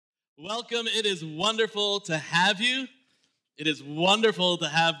Welcome. It is wonderful to have you. It is wonderful to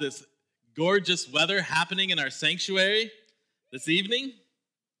have this gorgeous weather happening in our sanctuary this evening.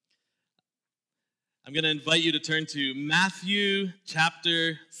 I'm going to invite you to turn to Matthew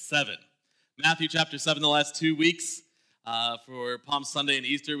chapter 7. Matthew chapter 7, the last 2 weeks for Palm Sunday and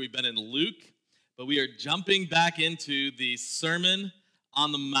Easter, we've been in Luke, but we are jumping back into the Sermon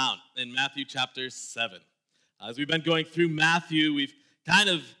on the Mount in Matthew chapter 7. As we've been going through Matthew, we've kind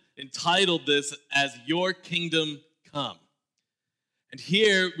of entitled this as Your Kingdom Come. And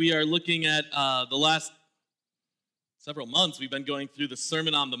here we are looking at the last several months, we've been going through the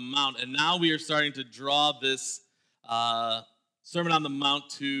Sermon on the Mount, and now we are starting to draw this Sermon on the Mount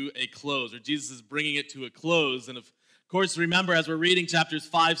to a close, or Jesus is bringing it to a close. And of course, remember, as we're reading chapters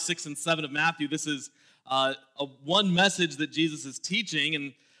 5, 6, and 7 of Matthew, this is one message that Jesus is teaching,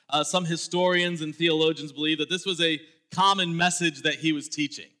 and some historians and theologians believe that this was a common message that he was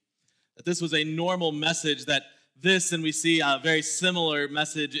teaching, that this was a normal message, that this, and we see a very similar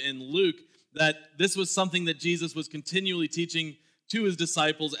message in Luke, that this was something that Jesus was continually teaching to his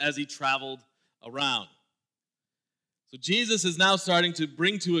disciples as he traveled around. So Jesus is now starting to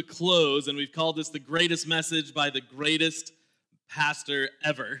bring to a close, and we've called this the greatest message by the greatest pastor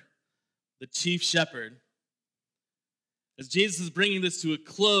ever, the chief shepherd. As Jesus is bringing this to a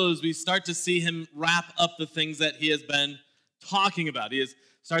close, we start to see him wrap up the things that he has been talking about. He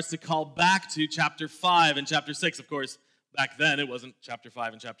starts to call back to chapter 5 and chapter 6. Of course, back then it wasn't chapter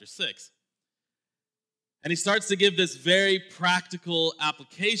 5 and chapter 6. And he starts to give this very practical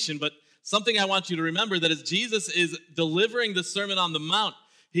application, but something I want you to remember, that as Jesus is delivering the Sermon on the Mount,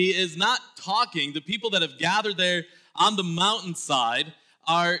 he is not talking. The people that have gathered there on the mountainside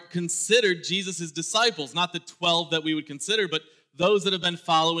are considered Jesus' disciples, not the 12 that we would consider, but those that have been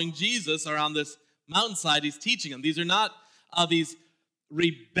following Jesus are on this mountainside. He's teaching them. These are not these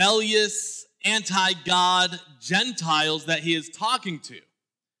rebellious, anti-God Gentiles that he is talking to.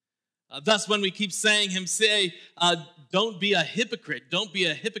 Thus, when we keep saying him say, don't be a hypocrite, don't be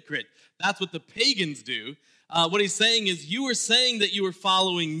a hypocrite, that's what the pagans do. What he's saying is, you were saying that you were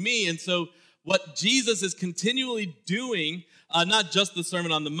following me, and so what Jesus is continually doing, not just the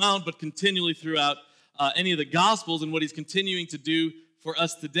Sermon on the Mount, but continually throughout any of the Gospels, and what he's continuing to do for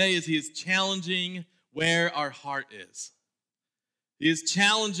us today is he is challenging where our heart is. He is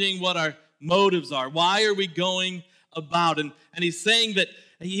challenging what our motives are. Why are we going about? And he's saying that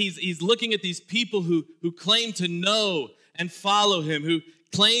he's looking at these people who claim to know and follow him, who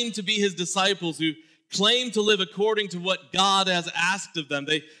claim to be his disciples, who claim to live according to what God has asked of them.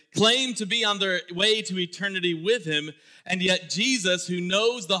 They claim to be on their way to eternity with him, and yet Jesus, who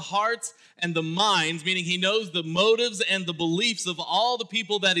knows the hearts and the minds, meaning he knows the motives and the beliefs of all the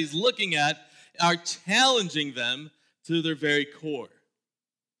people that he's looking at, are challenging them to their very core.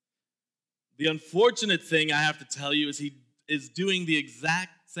 The unfortunate thing I have to tell you is he is doing the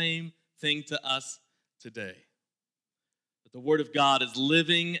exact same thing to us today. That the Word of God is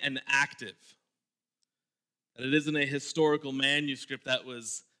living and active. That it isn't a historical manuscript that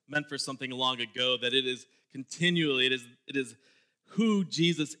was meant for something long ago, that it is continually, it is who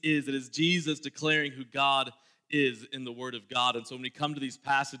Jesus is. It is Jesus declaring who God is in the Word of God. And so when we come to these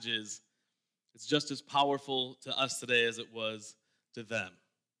passages, it's just as powerful to us today as it was to them.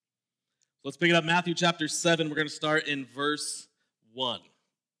 Let's pick it up, Matthew chapter 7. We're going to start in verse 1.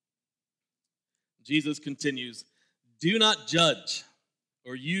 Jesus continues, "Do not judge,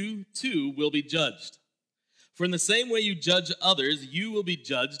 or you too will be judged. For in the same way you judge others, you will be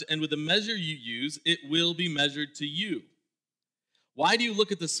judged, and with the measure you use, it will be measured to you. Why do you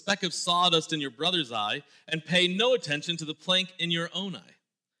look at the speck of sawdust in your brother's eye and pay no attention to the plank in your own eye?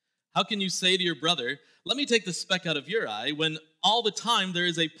 How can you say to your brother, 'Let me take the speck out of your eye,' when all the time there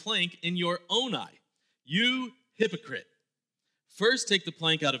is a plank in your own eye? You hypocrite! First take the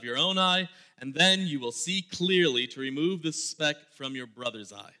plank out of your own eye, and then you will see clearly to remove the speck from your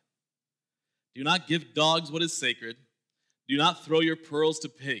brother's eye. Do not give dogs what is sacred. Do not throw your pearls to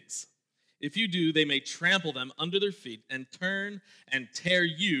pigs. If you do, they may trample them under their feet and turn and tear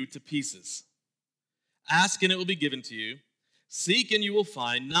you to pieces. Ask, and it will be given to you. Seek, and you will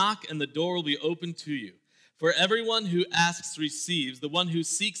find. Knock, and the door will be opened to you. For everyone who asks receives, the one who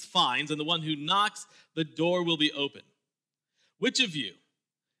seeks finds, and the one who knocks, the door will be open. Which of you,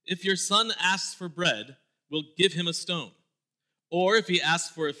 if your son asks for bread, will give him a stone? Or if he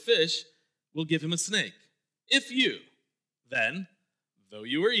asks for a fish, will give him a snake? If you, then, though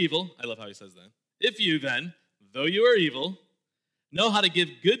you are evil," I love how he says that, "if you then, though you are evil, know how to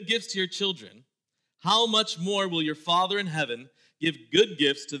give good gifts to your children, how much more will your Father in heaven give good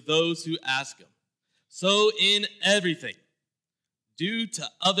gifts to those who ask him? So in everything, do to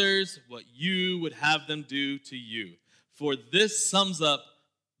others what you would have them do to you. For this sums up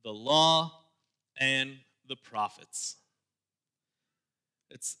the law and the prophets.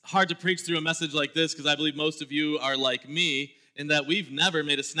 It's hard to preach through a message like this because I believe most of you are like me in that we've never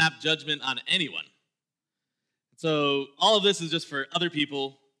made a snap judgment on anyone. So all of this is just for other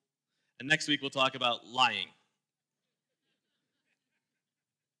people, and next week we'll talk about lying.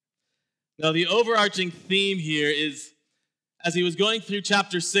 Now, the overarching theme here is, as he was going through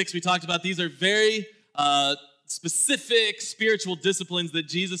chapter 6, we talked about these are very specific spiritual disciplines that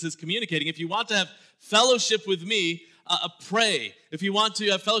Jesus is communicating. If you want to have fellowship with me, pray. If you want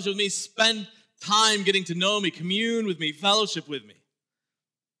to have fellowship with me, spend time getting to know me, commune with me, fellowship with me.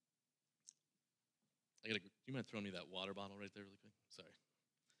 You mind throwing me that water bottle right there really quick? Sorry.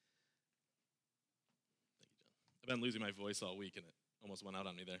 Thank you, John. I've been losing my voice all week, and it almost went out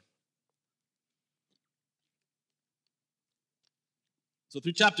on me there. So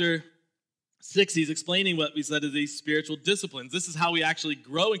through chapter 6, he's explaining what we said are these spiritual disciplines. This is how we actually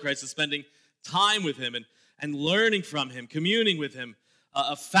grow in Christ, is spending time with him and learning from him, communing with him,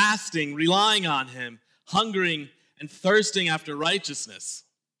 fasting, relying on him, hungering and thirsting after righteousness.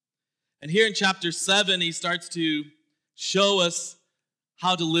 And here in chapter 7, he starts to show us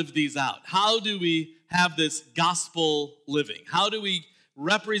how to live these out. How do we have this gospel living? How do we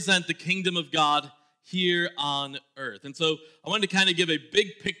represent the kingdom of God here on earth? And so I wanted to kind of give a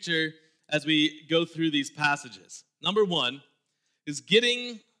big picture as we go through these passages. Number one is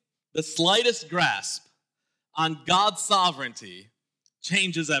getting the slightest grasp on God's sovereignty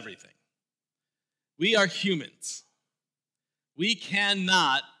changes everything. We are humans. We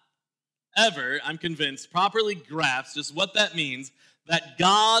cannot ever, I'm convinced, properly grasp just what that means, that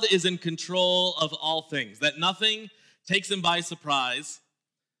God is in control of all things, that nothing takes him by surprise,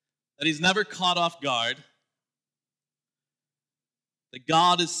 that he's never caught off guard, that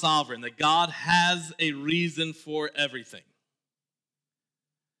God is sovereign, that God has a reason for everything.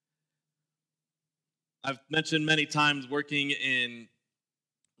 I've mentioned many times working in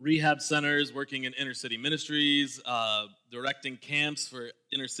rehab centers, working in inner city ministries, directing camps for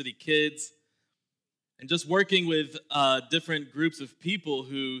inner city kids, and just working with different groups of people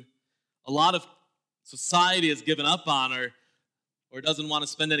who a lot of society has given up on or doesn't want to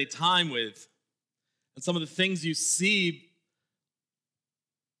spend any time with. And some of the things you see,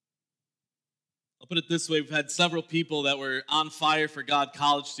 I'll put it this way, we've had several people that were on fire for God,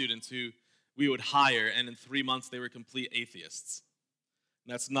 college students who we would hire, and in 3 months they were complete atheists.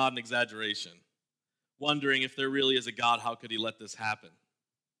 And that's not an exaggeration. Wondering if there really is a God, how could he let this happen?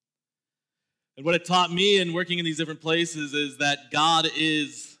 And what it taught me in working in these different places is that God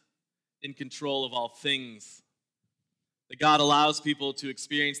is in control of all things. That God allows people to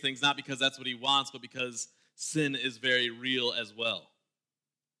experience things not because that's what he wants, but because sin is very real as well.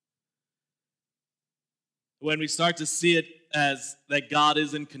 When we start to see it as that God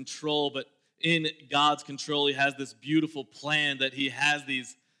is in control, but in God's control, he has this beautiful plan that he has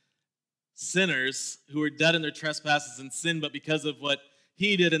these sinners who are dead in their trespasses and sin, but because of what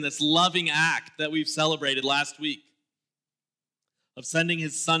he did in this loving act that we've celebrated last week of sending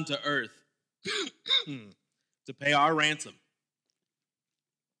his son to earth to pay our ransom,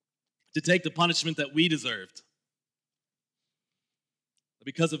 to take the punishment that we deserved.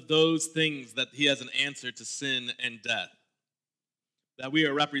 Because of those things that he has an answer to sin and death, that we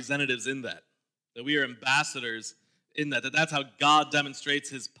are representatives in that we are ambassadors in that's how God demonstrates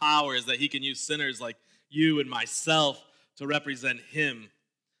his power, is that he can use sinners like you and myself to represent him,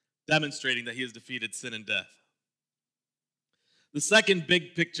 demonstrating that he has defeated sin and death. The second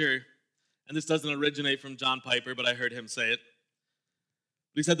big picture, and this doesn't originate from John Piper, but I heard him say it.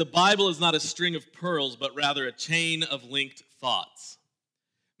 He said, the Bible is not a string of pearls, but rather a chain of linked thoughts.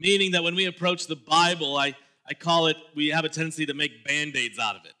 Meaning that when we approach the Bible, I call it, we have a tendency to make Band-Aids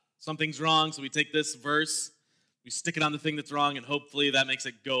out of it. Something's wrong, so we take this verse, we stick it on the thing that's wrong, and hopefully that makes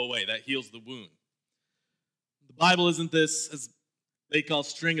it go away. That heals the wound. The Bible isn't this, as they call,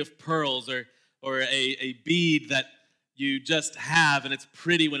 string of pearls or a bead that you just have and it's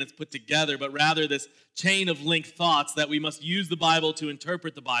pretty when it's put together, but rather this chain of linked thoughts that we must use the Bible to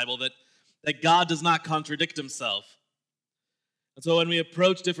interpret the Bible, that God does not contradict himself. And so when we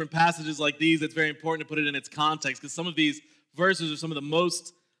approach different passages like these, it's very important to put it in its context, because some of these verses are some of the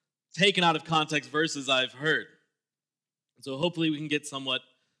most taken out of context verses I've heard. And so hopefully we can get somewhat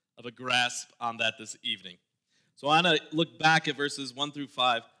of a grasp on that this evening. So I want to look back at verses 1 through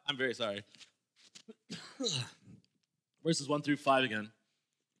 5. I'm very sorry. Verses 1 through 5 again.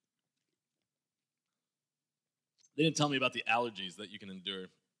 They didn't tell me about the allergies that you can endure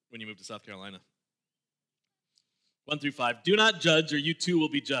when you move to South Carolina. 1 through 5. Do not judge, or you too will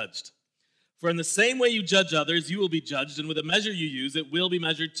be judged. For in the same way you judge others, you will be judged, and with the measure you use, it will be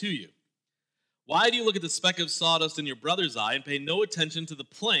measured to you. Why do you look at the speck of sawdust in your brother's eye and pay no attention to the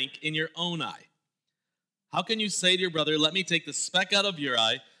plank in your own eye? How can you say to your brother, let me take the speck out of your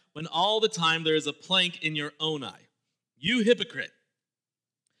eye, when all the time there is a plank in your own eye? You hypocrite!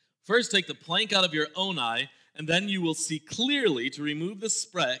 First take the plank out of your own eye, and then you will see clearly to remove the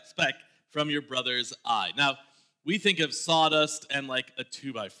speck from your brother's eye. Now, we think of sawdust and like a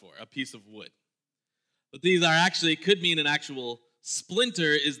 2x4, a piece of wood. But these are actually, it could mean an actual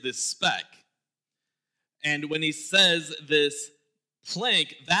splinter is this speck. And when he says this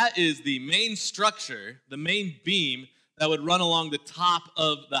plank, that is the main structure, the main beam that would run along the top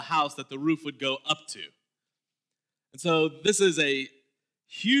of the house that the roof would go up to. And so this is a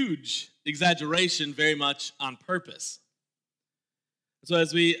huge exaggeration, very much on purpose. So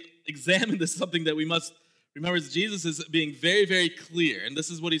as we examine this, something that we must remember is Jesus is being very, very clear, and this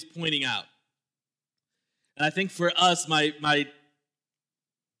is what he's pointing out. And I think for us, my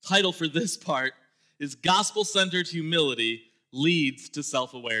title for this part is Gospel-Centered Humility Leads to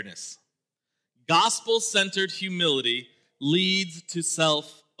Self-Awareness. Gospel-centered humility leads to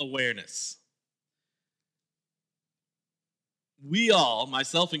self-awareness. We all,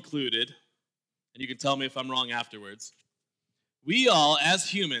 myself included, and you can tell me if I'm wrong afterwards, we all, as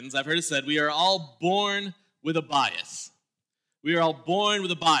humans, I've heard it said, we are all born with a bias. We are all born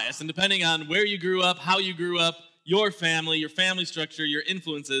with a bias, and depending on where you grew up, how you grew up, your family structure, your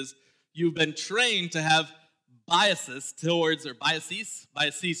influences, you've been trained to have biases towards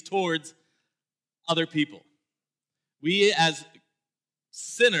other people. We, as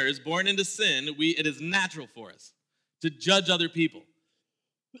sinners born into sin, it is natural for us to judge other people.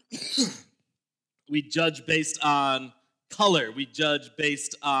 We judge based on color. We judge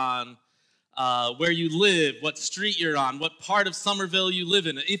based on where you live, what street you're on, what part of Somerville you live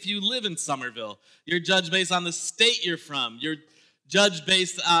in. If you live in Somerville, you're judged based on the state you're from. You're judged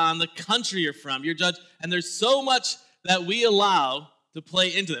based on the country you're from. You're judged, and there's so much that we allow to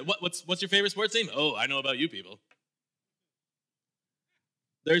play into it. What's your favorite sports team? Oh, I know about you people.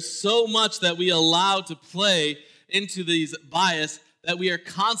 There's so much that we allow to play into these bias that we are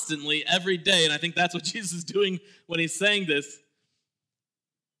constantly, every day, and I think that's what Jesus is doing when he's saying this,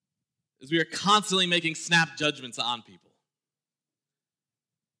 is we are constantly making snap judgments on people.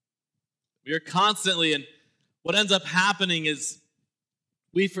 We are constantly, and what ends up happening is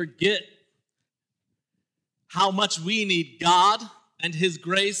we forget how much we need God and his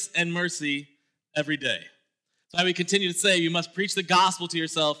grace and mercy every day. That's why we continue to say you must preach the gospel to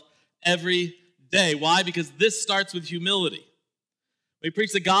yourself every day. Why? Because this starts with humility. We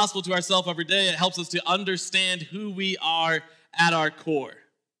preach the gospel to ourselves every day. It helps us to understand who we are at our core.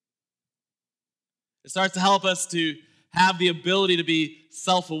 It starts to help us to have the ability to be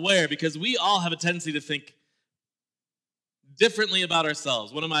self-aware, because we all have a tendency to think differently about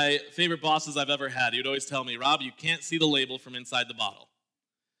ourselves. One of my favorite bosses I've ever had, he would always tell me, Rob, you can't see the label from inside the bottle.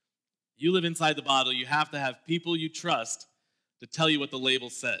 You live inside the bottle. You have to have people you trust to tell you what the label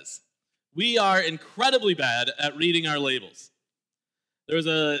says. We are incredibly bad at reading our labels. There was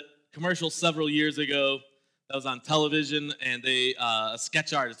a commercial several years ago that was on television, and a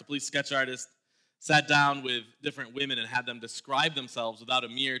police sketch artist, sat down with different women and had them describe themselves without a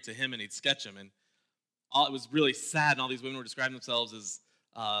mirror to him, and he'd sketch them. And it was really sad, and all these women were describing themselves as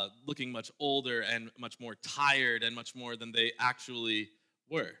looking much older and much more tired and much more than they actually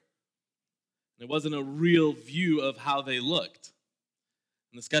were. And it wasn't a real view of how they looked.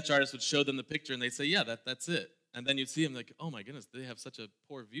 And the sketch artist would show them the picture, and they'd say, yeah, that's it. And then you'd see them like, oh my goodness, they have such a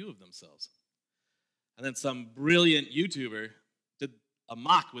poor view of themselves. And then some brilliant YouTuber did a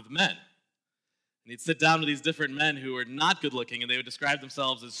mock with men. And he'd sit down with these different men who were not good looking, and they would describe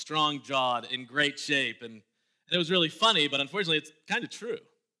themselves as strong-jawed, in great shape. And it was really funny, but unfortunately, it's kind of true.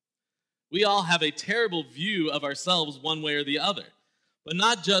 We all have a terrible view of ourselves one way or the other. But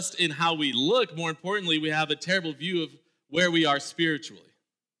not just in how we look. More importantly, we have a terrible view of where we are spiritually.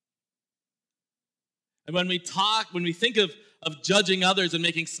 And when we think of judging others and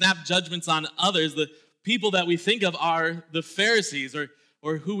making snap judgments on others, the people that we think of are the Pharisees,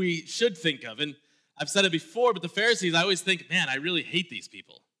 or who we should think of. And I've said it before, but the Pharisees, I always think, man, I really hate these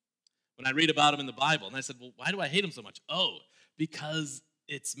people when I read about them in the Bible. And I said, well, why do I hate them so much? Oh, because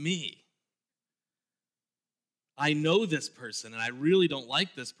it's me. I know this person, and I really don't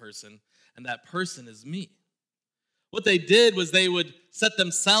like this person, and that person is me. What they did was they would set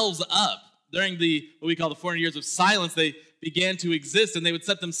themselves up. During what we call the 400 years of silence, they began to exist, and they would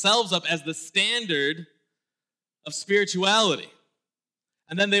set themselves up as the standard of spirituality.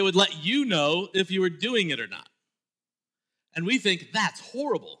 And then they would let you know if you were doing it or not. And we think that's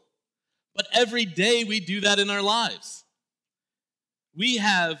horrible. But every day we do that in our lives. We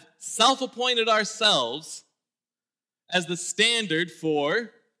have self-appointed ourselves as the standard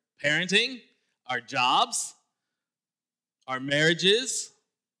for parenting, our jobs, our marriages,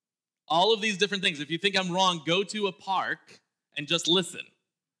 all of these different things. If you think I'm wrong, go to a park and just listen.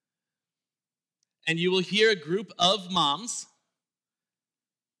 And you will hear a group of moms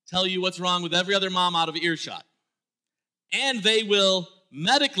tell you what's wrong with every other mom out of earshot. And they will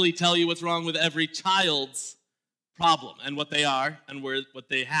medically tell you what's wrong with every child's problem and what they are and what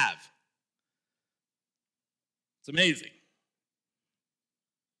they have. It's amazing.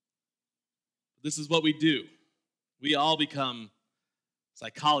 This is what we do. We all become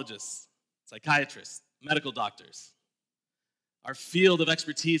psychologists, psychiatrists, medical doctors. Our field of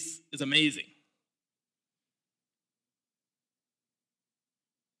expertise is amazing.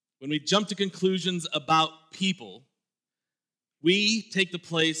 When we jump to conclusions about people, we take the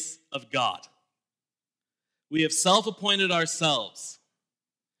place of God. We have self-appointed ourselves.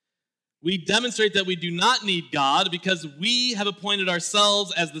 We demonstrate that we do not need God because we have appointed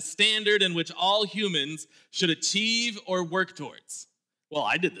ourselves as the standard in which all humans should achieve or work towards. Well,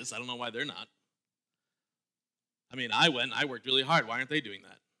 I did this. I don't know why they're not. I mean, I worked really hard. Why aren't they doing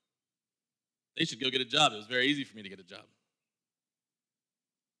that? They should go get a job. It was very easy for me to get a job.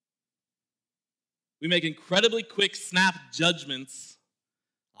 We make incredibly quick snap judgments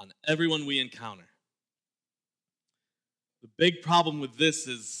on everyone we encounter. The big problem with this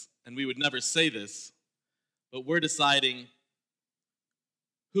is, and we would never say this, but we're deciding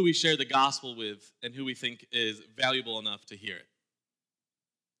who we share the gospel with and who we think is valuable enough to hear it.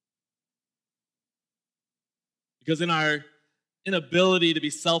 Because in our inability to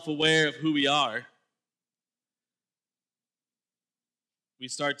be self-aware of who we are, we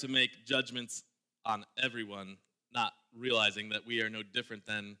start to make judgments on everyone, not realizing that we are no different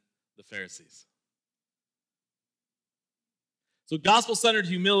than the Pharisees. So gospel-centered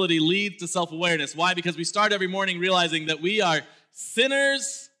humility leads to self-awareness. Why? Because we start every morning realizing that we are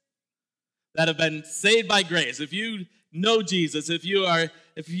sinners that have been saved by grace. If you know Jesus, if you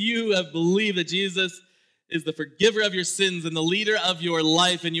have believed that Jesus is the forgiver of your sins and the leader of your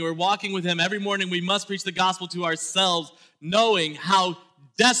life, and you are walking with him every morning, we must preach the gospel to ourselves, knowing how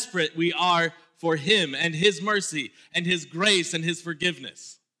desperate we are for him and his mercy and his grace and his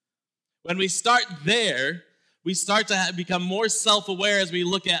forgiveness. When we start there, we start to become more self-aware as we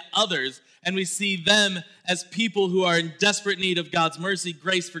look at others and we see them as people who are in desperate need of God's mercy,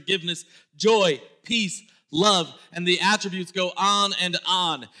 grace, forgiveness, joy, peace, love, and the attributes go on and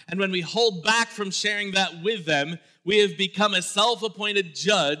on. And when we hold back from sharing that with them, we have become a self-appointed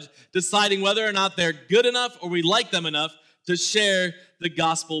judge deciding whether or not they're good enough or we like them enough to share the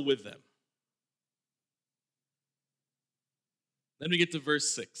gospel with them. Then we get to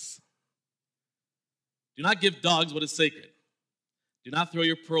verse 6. Do not give dogs what is sacred. Do not throw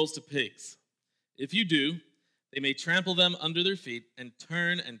your pearls to pigs. If you do, they may trample them under their feet and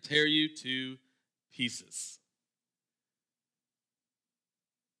turn and tear you to pieces.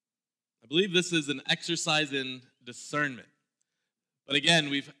 I believe this is an exercise in discernment. But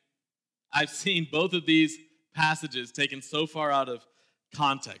again, I've seen both of these passages taken so far out of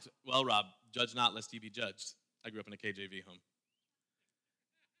context. Well, Rob, judge not lest ye be judged. I grew up in a KJV home.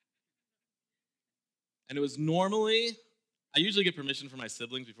 And it was normally, I usually get permission from my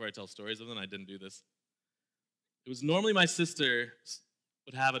siblings before I tell stories of them. I didn't do this. It was normally my sister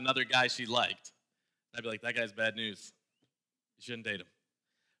would have another guy she liked. I'd be like, that guy's bad news. You shouldn't date him.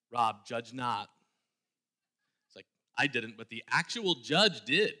 Rob, judge not. It's like, I didn't, but the actual judge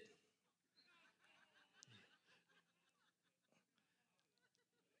did.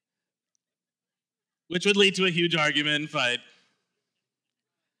 Which would lead to a huge argument and fight.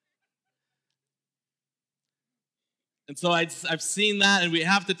 And so I've seen that, and we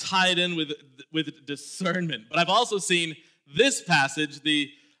have to tie it in with discernment. But I've also seen this passage, the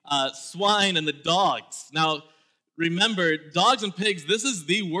swine and the dogs. Now, remember, dogs and pigs, this is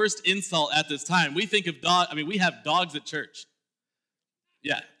the worst insult at this time. We think of we have dogs at church.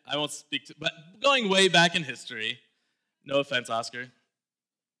 Yeah, I won't speak to, but going way back in history, no offense, Oscar.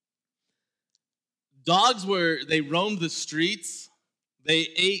 Dogs they roamed the streets. They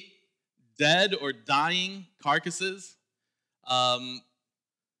ate dead or dying carcasses.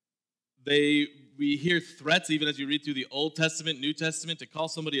 We hear threats, even as you read through the Old Testament, New Testament. To call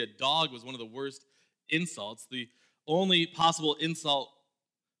somebody a dog was one of the worst insults. The only possible insult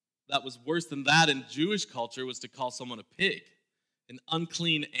that was worse than that in Jewish culture was to call someone a pig, an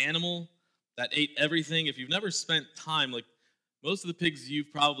unclean animal that ate everything. If you've never spent time, like most of the pigs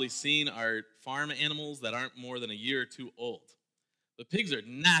you've probably seen are farm animals that aren't more than a year or two old. The pigs are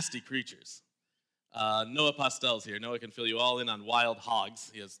nasty creatures. Noah Postel's here. Noah can fill you all in on wild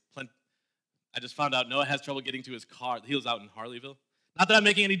hogs. He has plenty. I just found out Noah has trouble getting to his car. He was out in Harleyville. Not that I'm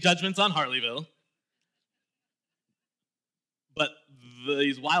making any judgments on Harleyville. But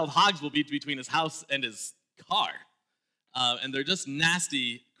these wild hogs will be between his house and his car. And they're just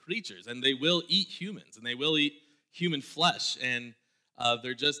nasty creatures. And they will eat humans. And they will eat human flesh. And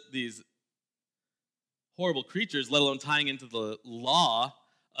they're just these horrible creatures, let alone tying into the law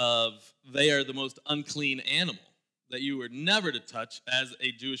of they are the most unclean animal that you were never to touch as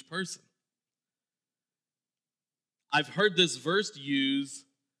a Jewish person. I've heard this verse used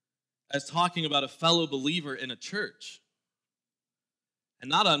as talking about a fellow believer in a church, and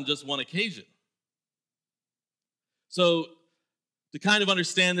not on just one occasion. So, to kind of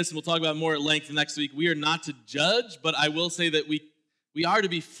understand this, and we'll talk about it more at length next week, we are not to judge, but I will say that we are to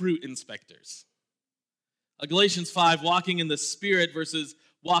be fruit inspectors. Galatians 5, walking in the Spirit versus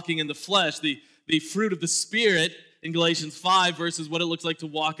walking in the flesh. The fruit of the Spirit in Galatians 5 versus what it looks like to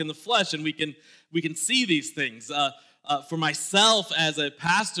walk in the flesh, and we can see these things. For myself as a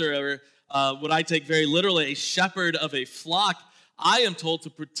pastor, or what I take very literally, a shepherd of a flock, I am told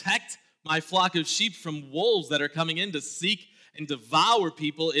to protect my flock of sheep from wolves that are coming in to seek and devour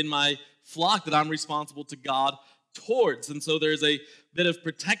people in my flock that I'm responsible to God towards. And so there's a bit of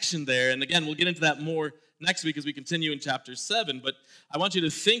protection there. And again, we'll get into that more next week as we continue in chapter 7. But I want you to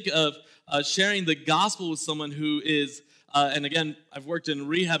think of sharing the gospel with someone who is, and again, I've worked in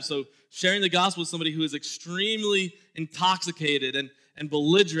rehab, so sharing the gospel with somebody who is extremely intoxicated and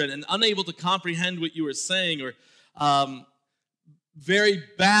belligerent and unable to comprehend what you are saying, or very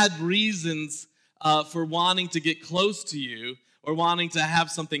bad reasons for wanting to get close to you or wanting to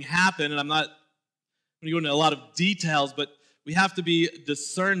have something happen. And I'm not going to go into a lot of details, but we have to be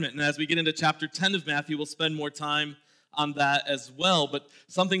discernment. And as we get into chapter 10 of Matthew, we'll spend more time on that as well. But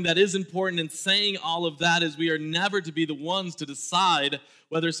something that is important in saying all of that is we are never to be the ones to decide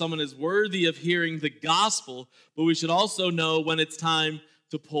whether someone is worthy of hearing the gospel, but we should also know when it's time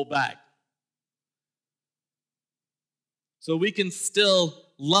to pull back. So we can still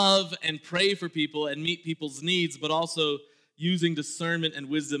love and pray for people and meet people's needs, but also using discernment and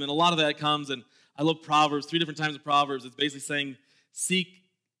wisdom. And a lot of that comes, and I love Proverbs, 3 different times in Proverbs. It's basically saying, seek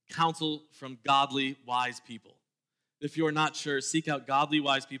counsel from godly, wise people. If you are not sure, seek out godly,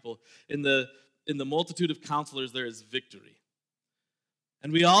 wise people. In the multitude of counselors, there is victory.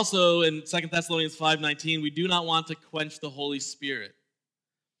 And we also, in 2 Thessalonians 5:19, we do not want to quench the Holy Spirit.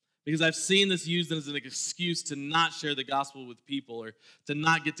 Because I've seen this used as an excuse to not share the gospel with people or to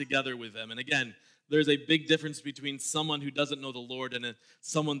not get together with them. And again, there's a big difference between someone who doesn't know the Lord and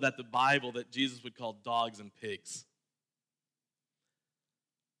someone that the Bible, that Jesus would call dogs and pigs.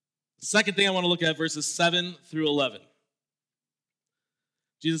 The second thing I want to look at, verses 7 through 11.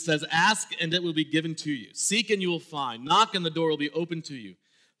 Jesus says, ask and it will be given to you. Seek and you will find. Knock and the door will be opened to you.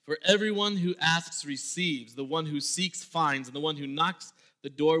 For everyone who asks receives. The one who seeks finds. And the one who knocks,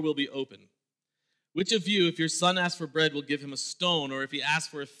 the door will be open. Which of you, if your son asks for bread, will give him a stone? Or if he asks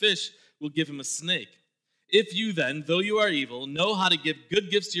for a fish, will give him a snake? If you then, though you are evil, know how to give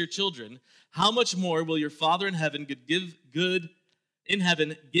good gifts to your children, how much more will your Father in heaven give good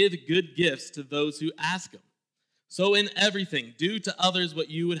gifts to those who ask him? So in everything, do to others what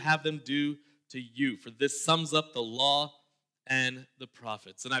you would have them do to you. For this sums up the law and the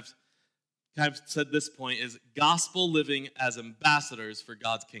prophets. And I've kind of said this point is gospel living as ambassadors for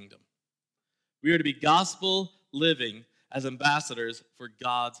God's kingdom. We are to be gospel living as ambassadors for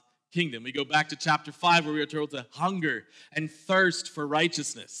God's kingdom. We go back to chapter 5 where we are told to hunger and thirst for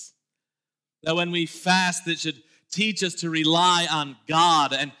righteousness. That when we fast, it should teach us to rely on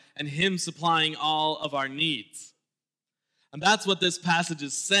God and Him supplying all of our needs. And that's what this passage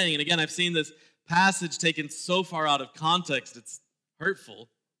is saying. And again, I've seen this passage taken so far out of context, it's hurtful.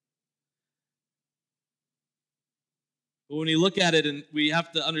 But when we look at it, and we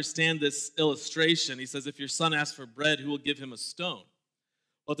have to understand this illustration, he says, if your son asks for bread, who will give him a stone?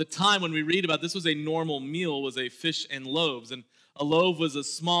 Well, at the time when we read about this was a normal meal, was a fish and loaves. And a loaf was a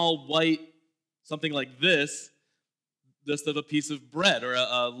small white, something like this, just of a piece of bread, or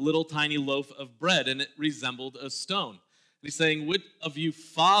a little tiny loaf of bread, and it resembled a stone. And he's saying, which of you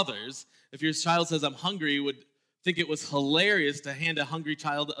fathers, if your child says, I'm hungry, would think it was hilarious to hand a hungry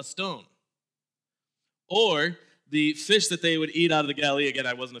child a stone? Or the fish that they would eat out of the Galilee, again,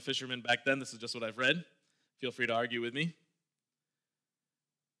 I wasn't a fisherman back then, this is just what I've read. Feel free to argue with me.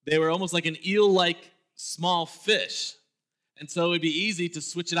 They were almost like an eel-like small fish. And so it would be easy to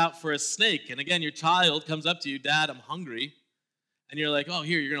switch it out for a snake. And again, your child comes up to you, Dad, I'm hungry. and you're like, oh,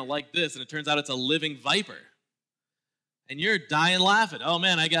 here, you're going to like this, and it turns out it's a living viper. And you're dying laughing. Oh,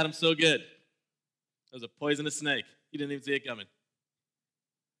 man, I got him so good. It was a poisonous snake. You didn't even see it coming.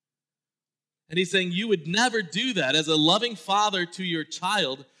 And he's saying you would never do that. As a loving father to your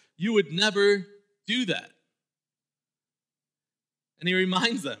child, you would never do that. And he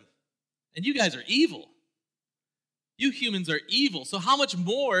reminds them, and you guys are evil. You humans are evil. So how much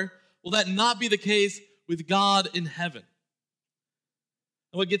more will that not be the case with God in heaven?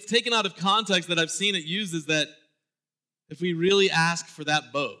 And what gets taken out of context that I've seen it used is that if we really ask for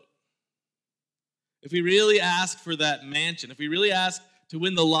that boat, if we really ask for that mansion, if we really ask to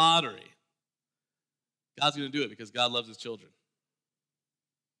win the lottery, God's going to do it because God loves his children.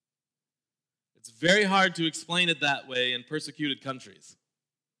 It's very hard to explain it that way in persecuted countries.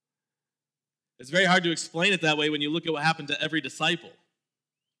 It's very hard to explain it that way when you look at what happened to every disciple.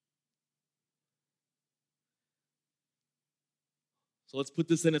 So let's put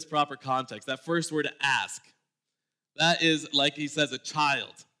this in its proper context. That first word, ask, that is, like he says, a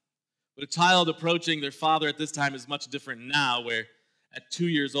child. But a child approaching their father at this time is much different now, where at 2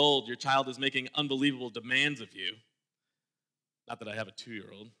 years old, your child is making unbelievable demands of you. Not that I have a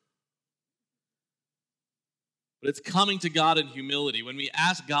 2-year-old. But it's coming to God in humility. When we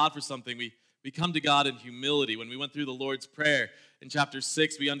ask God for something, we come to God in humility. When we went through the Lord's Prayer in chapter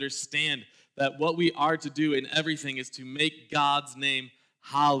 6, we understand that what we are to do in everything is to make God's name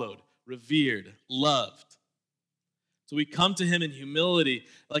hallowed, revered, loved. So we come to him in humility,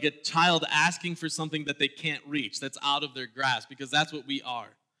 like a child asking for something that they can't reach, that's out of their grasp, because that's what we are.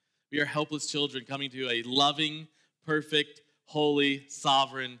 We are helpless children coming to a loving, perfect, holy,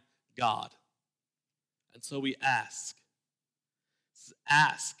 sovereign God. And so we ask,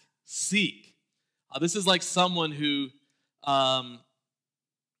 seek. This is like someone who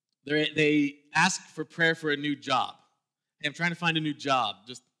they ask for prayer for a new job. Hey, I'm trying to find a new job.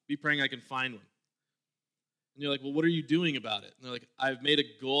 Just be praying I can find one. And you're like, well, what are you doing about it? And they're like, I've made a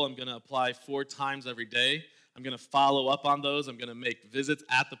goal. I'm going to apply 4 times every day. I'm going to follow up on those. I'm going to make visits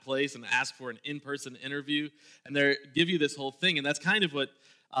at the place and ask for an in-person interview. And they give you this whole thing. And that's kind of what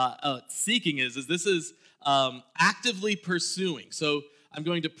seeking is this is actively pursuing. So I'm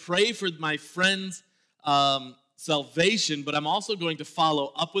going to pray for my friend's salvation, but I'm also going to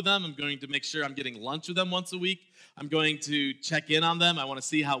follow up with them. I'm going to make sure I'm getting lunch with them once a week. I'm going to check in on them. I want to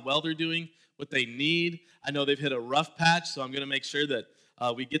see how well they're doing, what they need. I know they've hit a rough patch, so I'm going to make sure that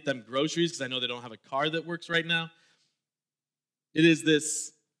we get them groceries because I know they don't have a car that works right now. It is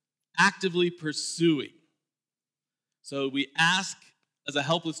this actively pursuing. So we ask as a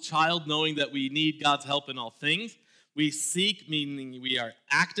helpless child, knowing that we need God's help in all things. We seek, meaning we are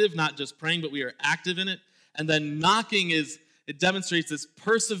active, not just praying, but we are active in it. And then knocking it demonstrates this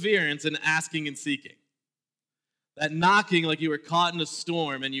perseverance in asking and seeking. That knocking like you were caught in a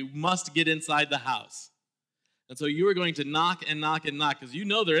storm and you must get inside the house. And so you are going to knock and knock and knock because you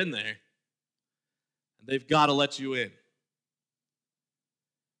know they're in there. And they've got to let you in.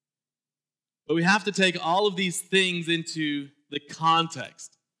 But we have to take all of these things into the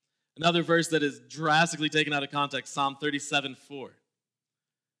context. Another verse that is drastically taken out of context, Psalm 37:4.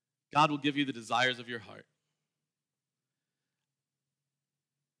 God will give you the desires of your heart.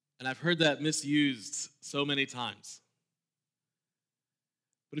 And I've heard that misused so many times.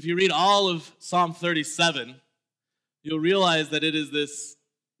 But if you read all of Psalm 37, you'll realize that it is this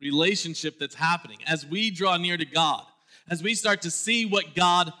relationship that's happening. As we draw near to God, as we start to see what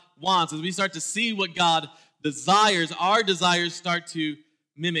God wants, as we start to see what God desires, our desires start to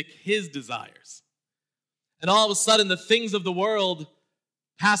mimic his desires. And all of a sudden, the things of the world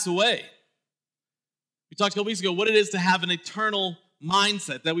pass away. We talked a couple weeks ago what it is to have an eternal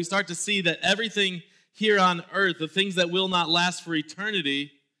mindset, that we start to see that everything here on earth, the things that will not last for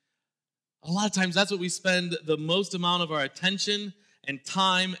eternity, a lot of times that's what we spend the most amount of our attention and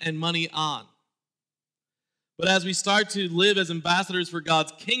time and money on. But as we start to live as ambassadors for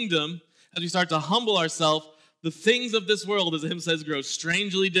God's kingdom, as we start to humble ourselves, the things of this world, as the hymn says, grow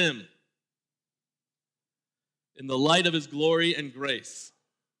strangely dim in the light of his glory and grace.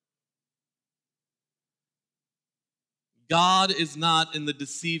 God is not in the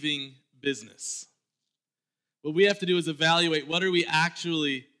deceiving business. What we have to do is evaluate, what are we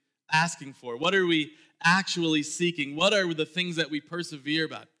actually asking for? What are we actually seeking? What are the things that we persevere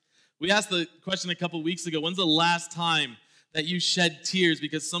about? We asked the question a couple weeks ago, when's the last time that you shed tears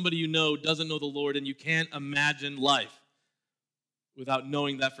because somebody you know doesn't know the Lord and you can't imagine life without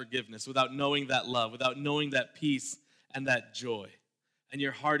knowing that forgiveness, without knowing that love, without knowing that peace and that joy, and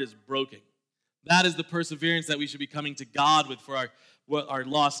your heart is broken? That is the perseverance that we should be coming to God with for our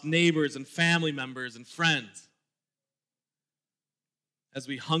lost neighbors and family members and friends. as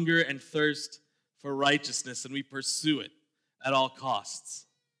we hunger and thirst for righteousness and we pursue it at all costs.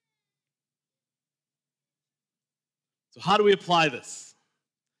 So how do we apply this?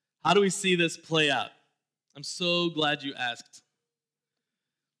 How do we see this play out? I'm so glad you asked.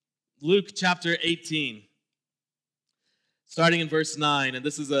 Luke chapter 18, starting in verse 9, and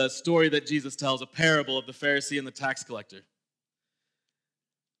this is a story that Jesus tells, a parable of the Pharisee and the tax collector.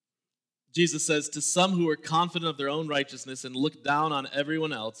 Jesus says, to some who are confident of their own righteousness and look down on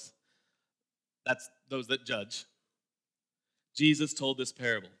everyone else, that's those that judge, Jesus told this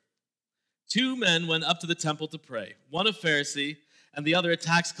parable. 2 men went up to the temple to pray, one a Pharisee and the other a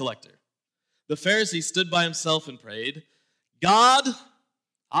tax collector. The Pharisee stood by himself and prayed, God,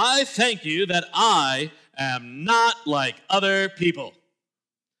 I thank you that I am not like other people,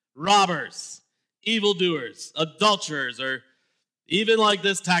 robbers, evildoers, adulterers, or even like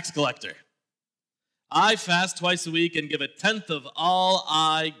this tax collector. I fast twice a week and give 1/10 of all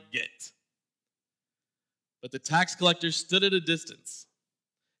I get. But the tax collector stood at a distance.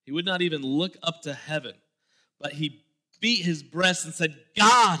 He would not even look up to heaven, but he beat his breast and said,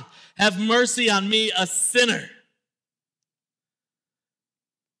 God, have mercy on me, a sinner.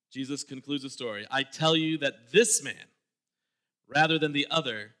 Jesus concludes the story. I tell you that this man, rather than the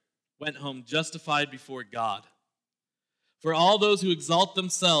other, went home justified before God. For all those who exalt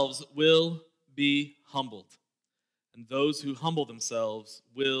themselves will be humbled, and those who humble themselves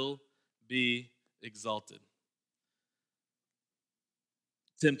will be exalted.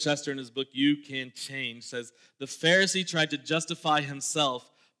 Tim Chester, in his book, You Can Change, says, the Pharisee tried to justify himself,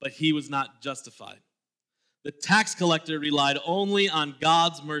 but he was not justified. The tax collector relied only on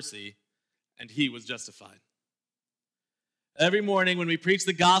God's mercy, and he was justified. Every morning when we preach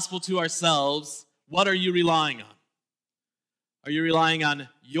the gospel to ourselves, what are you relying on? Are you relying on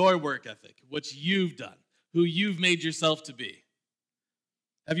your work ethic, what you've done, who you've made yourself to be?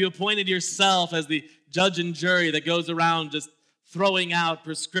 Have you appointed yourself as the judge and jury that goes around just throwing out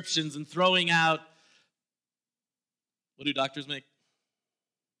prescriptions and throwing out, what do doctors make?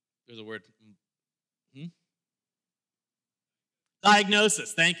 There's a word.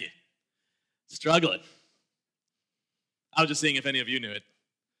 Diagnosis, thank you. Struggling. I was just seeing if any of you knew it.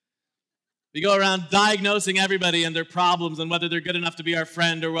 We go around diagnosing everybody and their problems and whether they're good enough to be our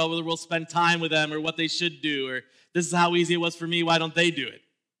friend or whether we'll spend time with them or what they should do or this is how easy it was for me, why don't they do it?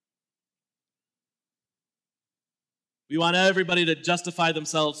 We want everybody to justify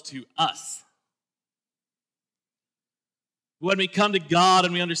themselves to us. When we come to God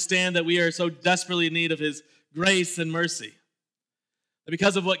and we understand that we are so desperately in need of His grace and mercy, that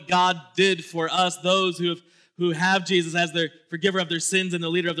because of what God did for us, those who have Jesus as their forgiver of their sins and the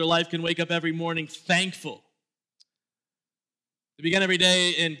leader of their life can wake up every morning thankful. They begin every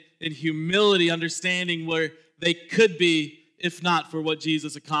day in humility, understanding where they could be if not for what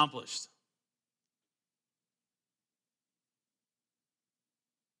Jesus accomplished.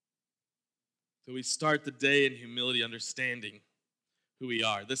 So we start the day in humility, understanding who we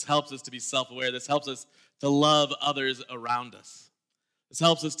are. This helps us to be self-aware. This helps us to love others around us. This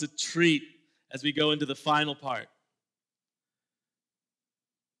helps us to treat as we go into the final part.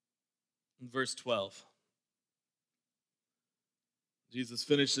 In verse 12, Jesus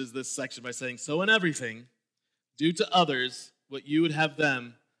finishes this section by saying, so in everything, do to others what you would have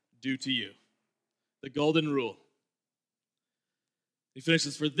them do to you. The golden rule. He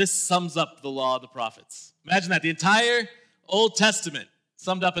finishes, for this sums up the law of the prophets. Imagine that, the entire Old Testament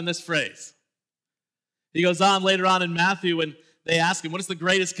summed up in this phrase. He goes on later on in Matthew when they ask him, what is the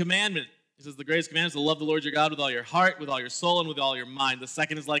greatest commandment? He says, the greatest commandment is to love the Lord your God with all your heart, with all your soul, and with all your mind. The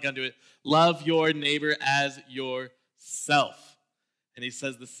second is like unto it, love your neighbor as yourself. And he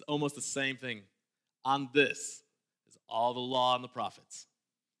says this almost the same thing. On this is all the law and the prophets.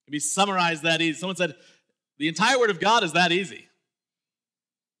 It can be summarized that easy. Someone said, the entire word of God is that easy.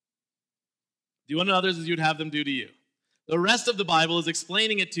 Do unto others as you'd have them do to you. The rest of the Bible is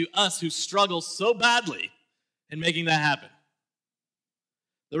explaining it to us who struggle so badly in making that happen.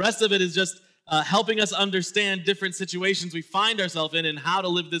 The rest of it is just helping us understand different situations we find ourselves in and how to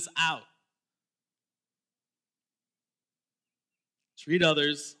live this out. Treat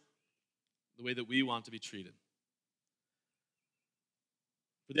others the way that we want to be treated.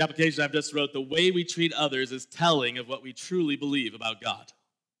 For the application I've just wrote, the way we treat others is telling of what we truly believe about God.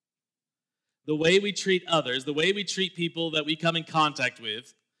 The way we treat others, the way we treat people that we come in contact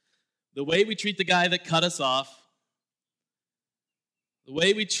with, the way we treat the guy that cut us off, the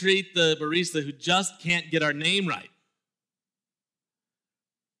way we treat the barista who just can't get our name right,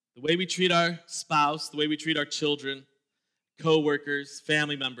 the way we treat our spouse, the way we treat our children, co-workers,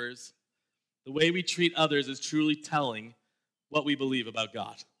 family members, the way we treat others is truly telling what we believe about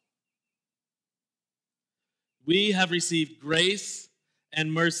God. We have received grace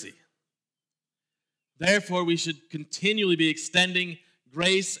and mercy. Therefore, we should continually be extending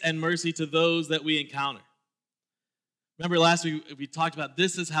grace and mercy to those that we encounter. Remember last week we talked about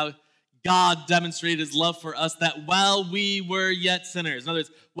this is how God demonstrated his love for us, that while we were yet sinners, in other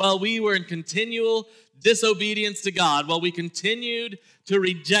words, while we were in continual disobedience to God, while we continued to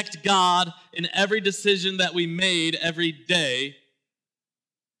reject God in every decision that we made every day,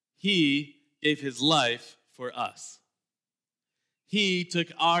 he gave his life for us. He took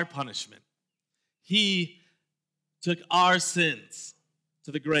our punishment. He took our sins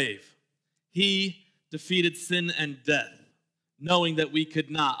to the grave. He defeated sin and death, knowing that we could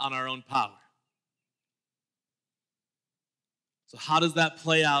not on our own power. So how does that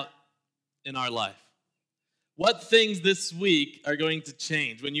play out in our life? What things this week are going to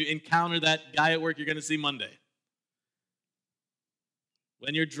change when you encounter that guy at work you're going to see Monday?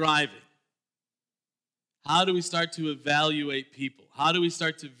 When you're driving? How do we start to evaluate people? How do we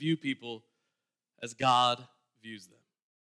start to view people as God views them?